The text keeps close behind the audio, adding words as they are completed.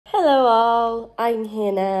Hello all, I'm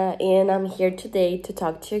Hannah and I'm here today to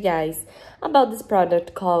talk to you guys about this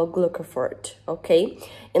product called Glucofort, okay?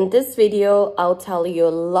 In this video, I'll tell you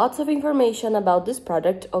lots of information about this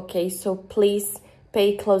product, okay? So please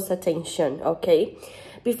pay close attention, okay?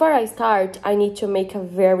 Before I start, I need to make a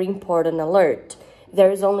very important alert.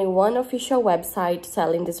 There is only one official website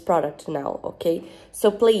selling this product now, okay?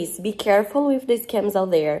 So please be careful with the scams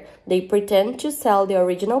out there. They pretend to sell the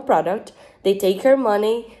original product, they take your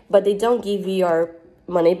money, but they don't give you your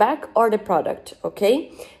money back or the product,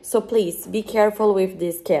 okay? So please be careful with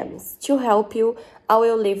these scams. To help you, I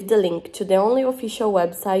will leave the link to the only official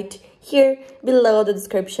website here below the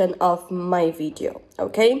description of my video,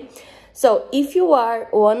 okay? So if you are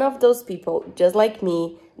one of those people, just like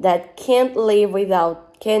me, that can't live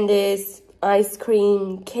without candies, ice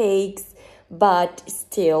cream, cakes, but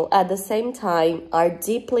still at the same time are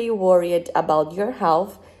deeply worried about your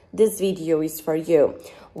health, this video is for you.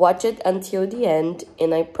 Watch it until the end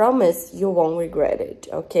and I promise you won't regret it,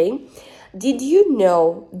 okay? Did you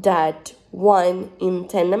know that 1 in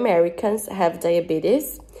 10 Americans have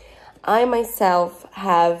diabetes? I myself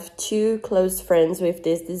have 2 close friends with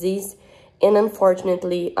this disease, and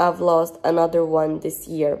unfortunately, I've lost another one this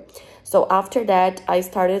year. So after that, I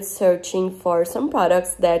started searching for some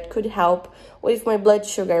products that could help with my blood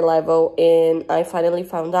sugar level, and I finally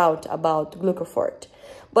found out about Glucofort.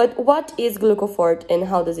 But what is Glucofort and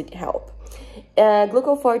how does it help?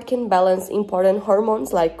 Glucofort can balance important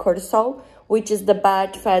hormones like cortisol, which is the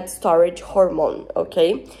bad fat storage hormone,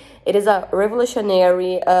 okay? It is a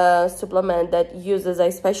revolutionary supplement that uses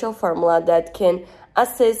a special formula that can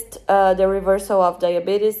assist the reversal of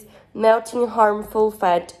diabetes, melting harmful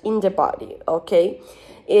fat in the body, okay?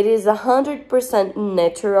 It is 100%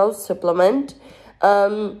 natural supplement.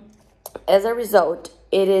 As a result,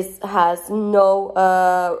 it has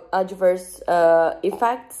no adverse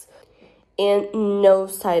effects and no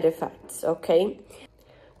side effects, okay?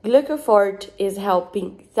 Glucofort is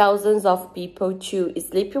helping thousands of people to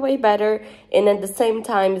sleep way better, and at the same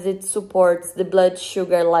time it supports the blood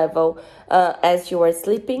sugar level as you are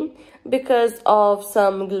sleeping because of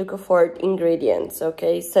some Glucofort ingredients,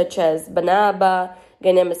 okay, such as banaba,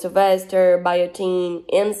 Ganoderma sylvester, biotin,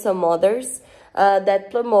 and some others that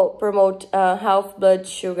promote healthy blood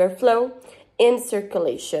sugar flow and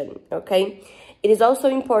circulation, okay? It is also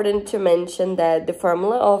important to mention that the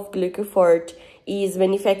formula of Glucofort is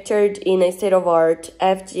manufactured in a state-of-the-art,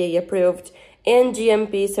 FDA-approved and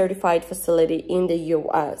GMP-certified facility in the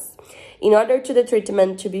US. In order to the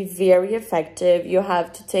treatment to be very effective, you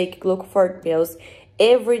have to take Glucofort pills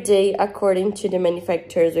every day according to the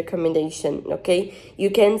manufacturer's recommendation, okay? You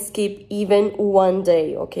can skip even one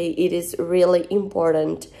day, okay? It is really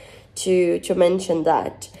important to mention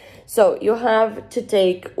that. So you have to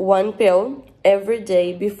take 1 pill every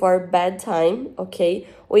day before bedtime, okay,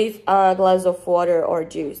 with a glass of water or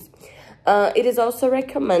juice. It is also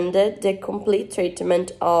recommended the complete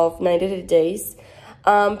treatment of 90 days.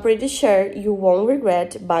 I'm pretty sure you won't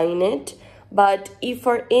regret buying it, but if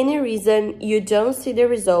for any reason you don't see the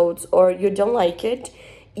results or you don't like it,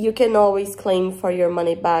 you can always claim for your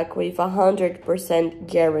money back with 100%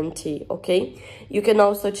 guarantee, okay? You can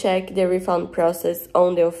also check the refund process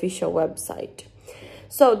on the official website.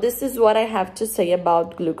 So this is what I have to say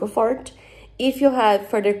about Glucofort. If you have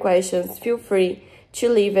further questions, feel free to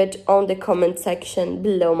leave it on the comment section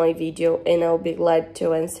below my video and I'll be glad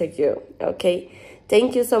to answer you, okay?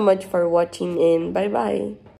 Thank you so much for watching and bye-bye.